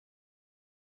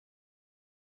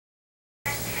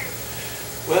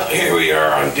Well, here we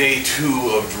are on day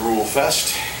 2 of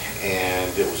Droolfest,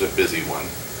 and it was a busy one.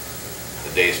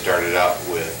 The day started out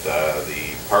with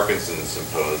the Parkinson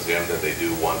symposium that they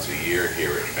do once a year here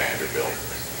at Vanderbilt.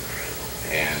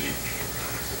 And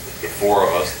the 4 of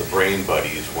us, the brain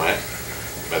buddies, went.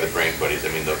 By the brain buddies, I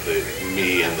mean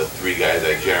me and the 3 guys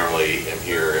I generally am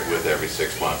here with every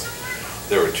 6 months.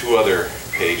 There were 2 other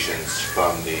patients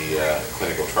from the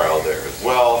clinical trial there as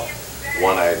well.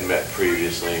 One I had met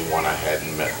previously, one I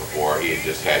hadn't met before. He had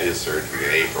just had his surgery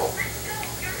in April.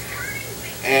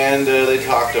 And they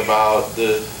talked about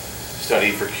the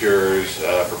study for cures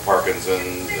for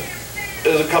Parkinson's.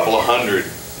 There's a couple of hundred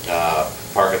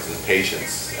Parkinson's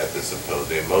patients at this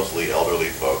symposium, mostly elderly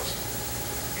folks.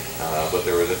 But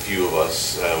there was a few of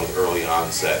us with early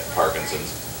onset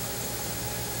Parkinson's.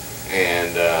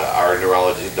 And our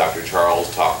neurologist, Dr. Charles,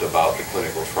 talked about the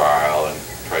clinical trial and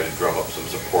tried to drum up some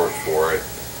support for it.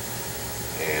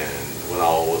 And when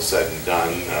all was said and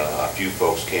done, a few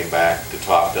folks came back to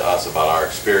talk to us about our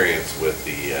experience with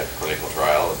the clinical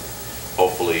trial.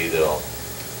 Hopefully they'll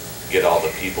get all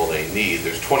the people they need.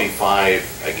 There's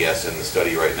 25, I guess, in the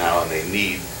study right now, and they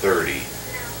need 30.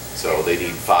 So they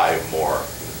need 5 more.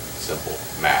 Simple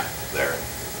math there.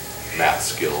 Math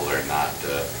skills are not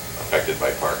affected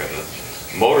by Parkinson's.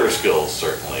 Motor skills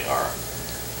certainly are.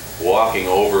 Walking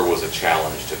over was a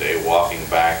challenge today. Walking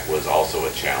back was also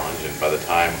a challenge, and by the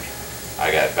time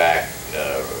I got back,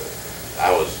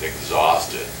 I was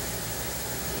exhausted.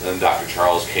 Then Dr.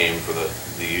 Charles came for the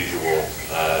usual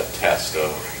test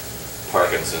of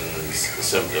Parkinson's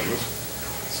symptoms.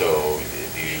 So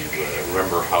if you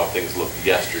remember how things looked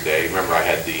yesterday, remember I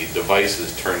had the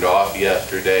devices turned off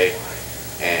yesterday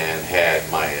and had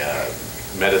my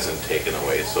medicine taken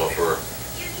away. So for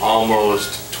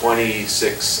almost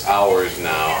 26 hours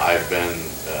now I've been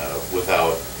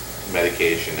without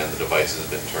medication and the device has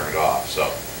been turned off.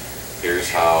 So here's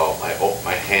how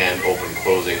my hand open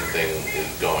closing thing is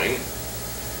going.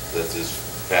 That's as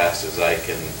fast as I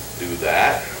can do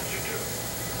that.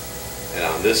 And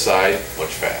on this side,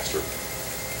 much faster.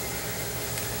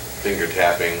 Finger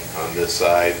tapping on this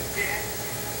side.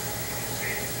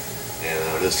 And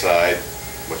on this side,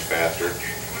 much faster.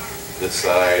 This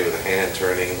side with the hand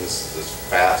turning is as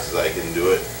fast as I can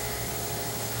do it.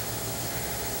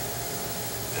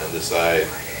 And this side,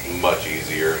 much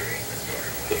easier.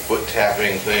 The foot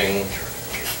tapping thing.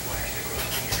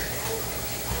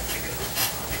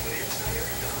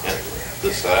 And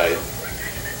this side.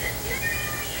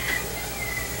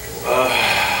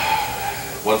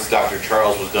 Once Dr.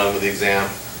 Charles was done with the exam,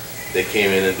 they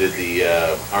came in and did the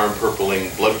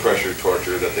arm-purpling blood pressure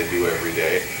torture that they do every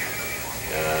day.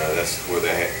 That's where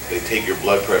they take your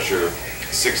blood pressure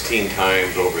 16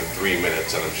 times over 3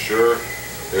 minutes, and I'm sure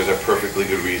there's a perfectly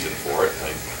good reason for it.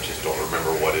 I just don't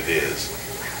remember what it is.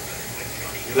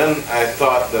 Then I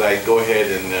thought that I'd go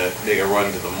ahead and make a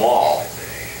run to the mall,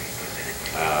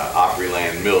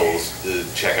 Opryland Mills, to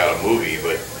check out a movie,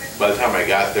 but by the time I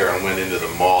got there and went into the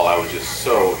mall, I was just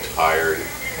so tired.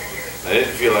 I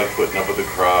didn't feel like putting up with the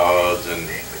crowds, and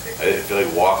I didn't feel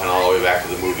like walking all the way back to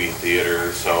the movie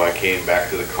theater, so I came back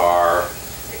to the car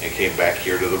and came back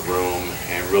here to the room,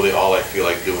 and really all I feel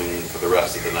like doing for the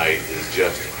rest of the night is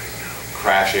just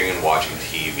crashing and watching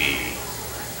TV.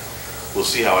 We'll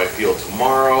see how I feel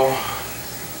tomorrow.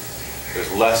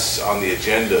 There's less on the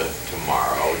agenda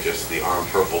tomorrow, just the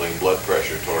arm-purpling blood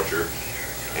pressure torture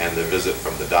and the visit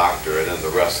from the doctor, and then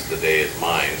the rest of the day is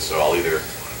mine. So I'll either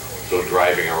go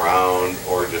driving around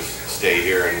or just stay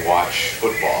here and watch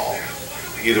football.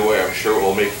 Either way, I'm sure it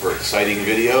will make for an exciting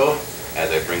video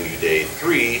as I bring you day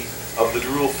 3 of the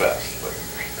Droolfest. But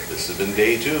this has been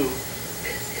day 2.